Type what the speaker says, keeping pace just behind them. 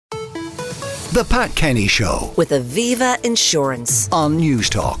The Pat Kenny Show with Aviva Insurance on News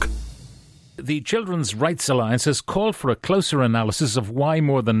Talk. The Children's Rights Alliance has called for a closer analysis of why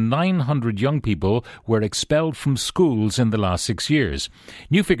more than 900 young people were expelled from schools in the last 6 years.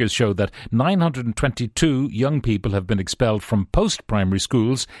 New figures show that 922 young people have been expelled from post-primary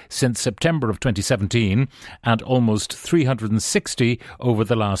schools since September of 2017 and almost 360 over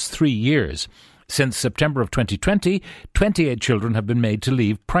the last 3 years. Since September of 2020, 28 children have been made to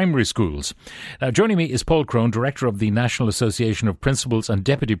leave primary schools. Now, joining me is Paul Crone, Director of the National Association of Principals and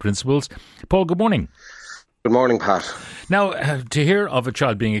Deputy Principals. Paul, good morning. Good morning, Pat. Now, to hear of a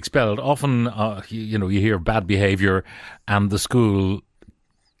child being expelled, often, you hear bad behaviour and the school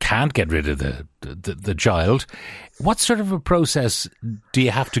can't get rid of the child. What sort of a process do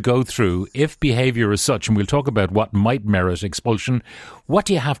you have to go through if behaviour is such, and we'll talk about what might merit expulsion, what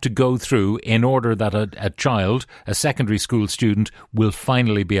do you have to go through in order that a child, a secondary school student, will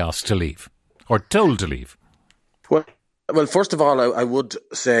finally be asked to leave or told to leave? Well, first of all, I would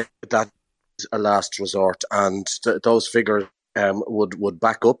say that is a last resort, and those figures would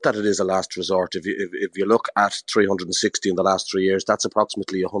back up that it is a last resort. If you look at 360 in the last 3 years, that's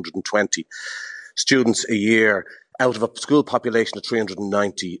approximately 120 students a year out of a school population of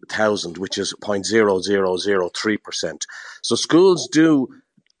 390,000, which is 0.0003%. So schools do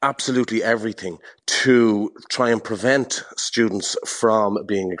absolutely everything to try and prevent students from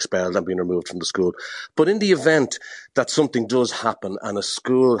being expelled and being removed from the school. But in the event that something does happen and a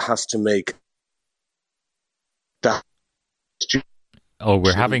school has to make that Oh,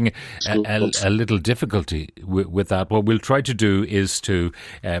 we're having a little difficulty with that. What we'll try to do is to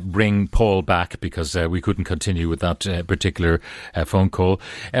bring Paul back because we couldn't continue with that particular phone call.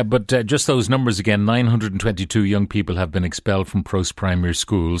 But just those numbers again, 922 young people have been expelled from post-primary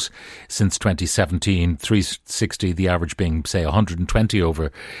schools since 2017, 360, the average being, say, 120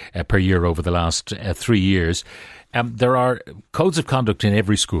 per year over the last 3 years. There are codes of conduct in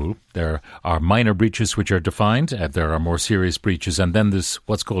every school. There are minor breaches which are defined. There are more serious breaches. And then there's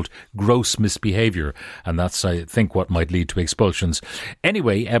what's called gross misbehaviour. And that's, I think, what might lead to expulsions.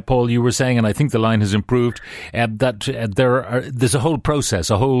 Anyway, Paul, you were saying, and I think the line has improved, that there's a whole process,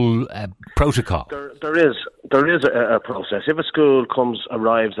 a whole protocol. There is a process. If a school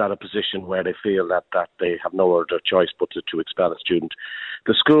arrives at a position where they feel that they have no other choice but to expel a student,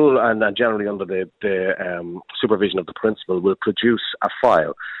 the school, and generally under the supervision of the principal, will produce a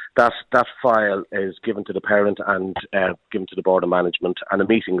file. That file is given to the parent and given to the board of management, and a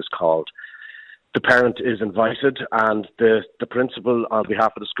meeting is called. The parent is invited, and the principal, on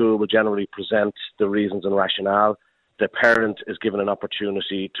behalf of the school, will generally present the reasons and rationale. The parent is given an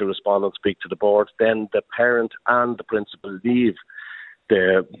opportunity to respond and speak to the board. Then the parent and the principal leave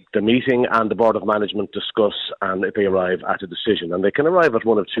the meeting, and the board of management discuss, and they arrive at a decision. And they can arrive at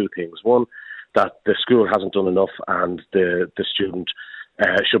one of two things. One, that the school hasn't done enough and the student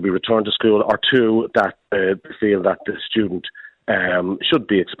should be returned to school, or two, that they feel that the student should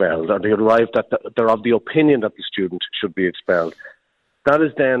be expelled, or they arrive that they're of the opinion that the student should be expelled. That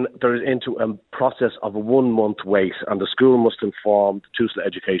is then, there is into a process of a 1 month wait, and the school must inform the TUSLA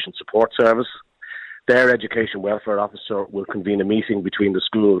Education Support Service. Their education welfare officer will convene a meeting between the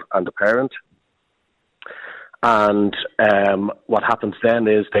school and the parent. And what happens then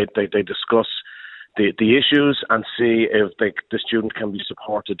is they discuss the issues and see if the student can be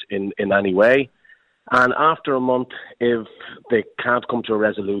supported in any way. And after a month, if they can't come to a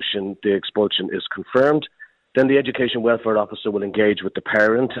resolution, the expulsion is confirmed. Then the education welfare officer will engage with the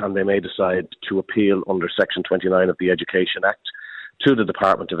parent, and they may decide to appeal under Section 29 of the Education Act to the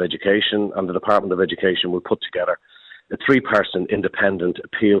Department of Education, and the Department of Education will put together a 3-person independent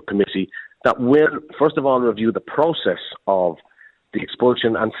appeal committee that will, first of all, review the process of the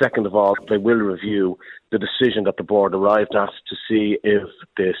expulsion, and second of all, they will review the decision that the board arrived at to see if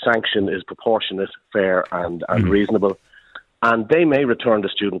the sanction is proportionate, fair and reasonable. And they may return the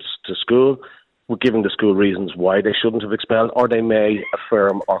students to school, giving the school reasons why they shouldn't have expelled, or they may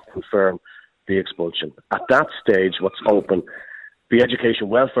affirm or confirm the expulsion. At that stage, what's open, the education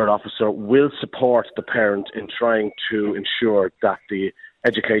welfare officer will support the parent in trying to ensure that the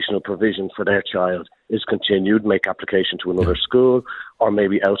educational provision for their child is continued, make application to another school, or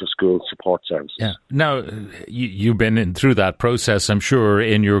maybe out-of-school support services. Yeah. Now, you've been through that process, I'm sure,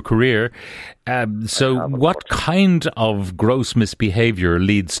 in your career. So what kind of gross misbehaviour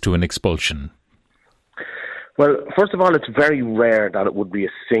leads to an expulsion? Well, first of all, it's very rare that it would be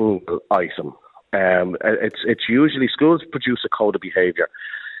a single item. It's usually schools produce a code of behaviour,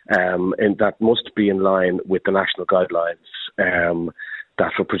 and that must be in line with the national guidelines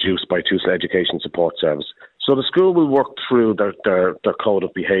that were produced by TUSLA Education Support Service. So the school will work through their code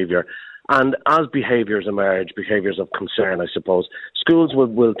of behaviour, And as behaviours emerge, behaviours of concern, I suppose, schools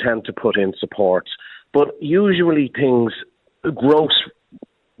will tend to put in supports. But usually gross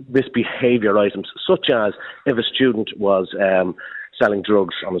misbehaviour items, such as if a student was selling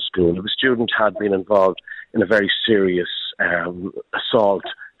drugs on a school, if a student had been involved in a very serious assault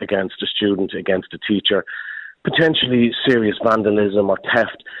against a student, against a teacher, potentially serious vandalism or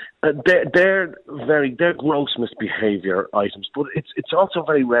theft, they're gross misbehaviour items. But it's also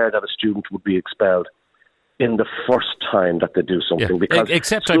very rare that a student would be expelled in the first time that they do something. Because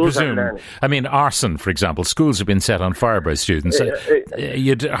except, I presume, arson, for example. Schools have been set on fire by students.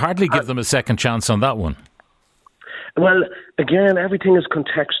 You'd hardly give them a second chance on that one. Well, again, everything is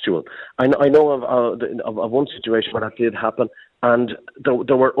contextual. I know of one situation where that did happen, and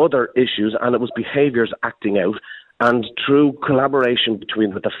there were other issues, and it was behaviours acting out. And through collaboration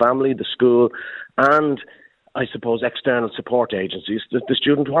between the family, the school, and I suppose external support agencies, the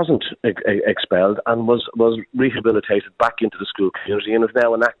student wasn't expelled and was rehabilitated back into the school community and is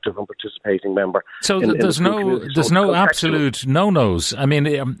now an active and participating member. So there's no absolute no-nos. I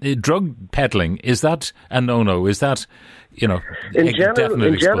mean, drug peddling, is that a no-no? Is that, in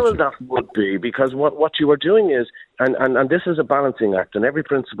general that would be, because what you are doing is, and this is a balancing act, and every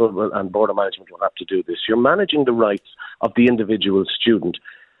principal and board of management will have to do this. You're managing the rights of the individual student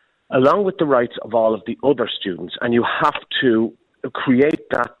along with the rights of all of the other students, and you have to create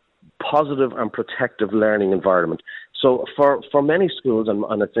that positive and protective learning environment. So for many schools,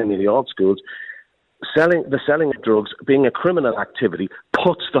 and it's nearly all schools, the selling of drugs being a criminal activity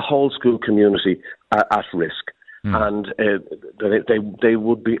puts the whole school community at risk. And they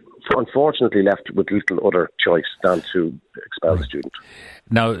would be unfortunately left with little other choice than to expel the student.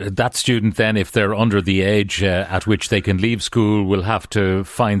 Now, that student then, if they're under the age at which they can leave school, will have to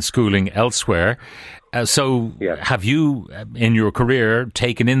find schooling elsewhere. Have you, in your career,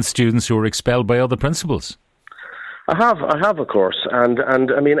 taken in students who are expelled by other principals? I have, of course, and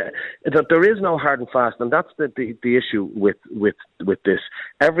I mean, there is no hard and fast, and that's the issue with this.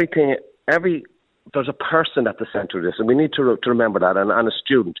 There's a person at the centre of this, and we need to remember that, and a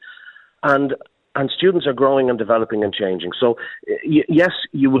student. And students are growing and developing and changing. So, yes,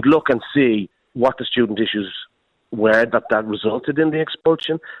 you would look and see what the student issues were that resulted in the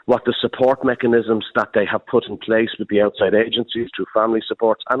expulsion, what the support mechanisms that they have put in place with the outside agencies, through family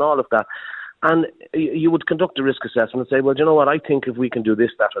supports, and all of that. And you would conduct a risk assessment and say, well, you know what, I think if we can do this,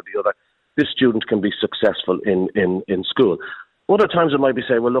 that, or the other, this student can be successful in school. Other times it might be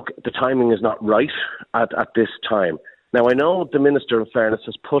say, well, look, the timing is not right at this time. Now, I know the Minister of Fairness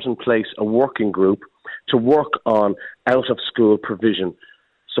has put in place a working group to work on out-of-school provision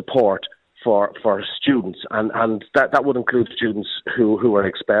support for students, and that would include students who are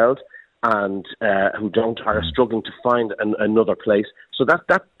expelled and who are struggling to find another place. So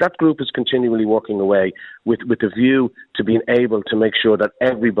that group is continually working away with a view to being able to make sure that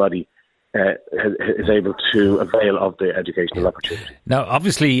everybody is able to avail of the educational opportunity. Now,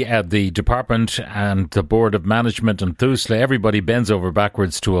 obviously, the department and the board of management and TUSLA, everybody bends over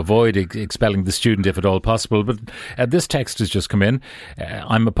backwards to avoid expelling the student if at all possible. But this text has just come in.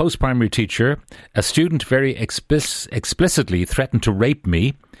 I'm a post-primary teacher. A student very explicitly threatened to rape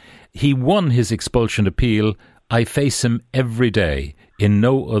me. He won his expulsion appeal. I face him every day. In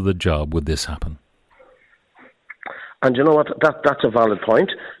no other job would this happen. And you know what? That's a valid point,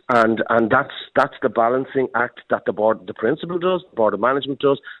 and that's the balancing act that the principal does, the board of management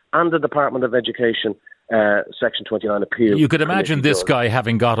does, and the Department of Education Section 29 appeal. You could imagine this guy,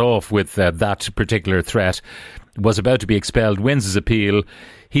 having got off with that particular threat, was about to be expelled, wins his appeal.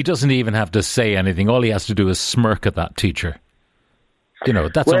 He doesn't even have to say anything. All he has to do is smirk at that teacher.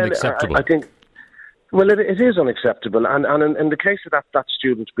 That's unacceptable. I think. Well, it is unacceptable, and in the case of that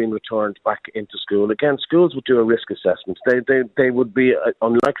student being returned back into school, again, schools would do a risk assessment. They would be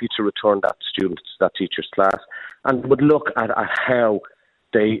unlikely to return that student to that teacher's class, and would look at how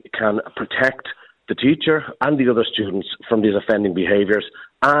they can protect the teacher and the other students from these offending behaviours,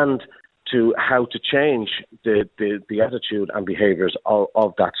 and to how to change the attitude and behaviours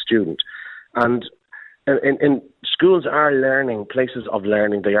of that student. And in schools are learning places of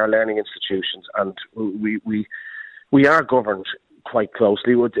learning. They are learning institutions, and we are governed quite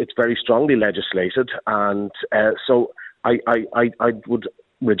closely. It's very strongly legislated, and so I would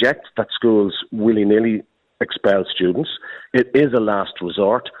reject that schools willy-nilly expel students. It is a last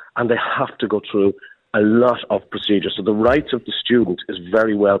resort, and they have to go through a lot of procedures. So the rights of the student is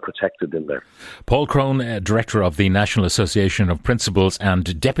very well protected in there. Paul Crone, Director of the National Association of Principals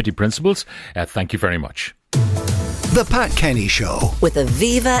and Deputy Principals, thank you very much. The Pat Kenny Show with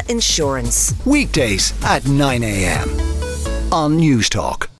Aviva Insurance. Weekdays at 9 a.m. on News Talk.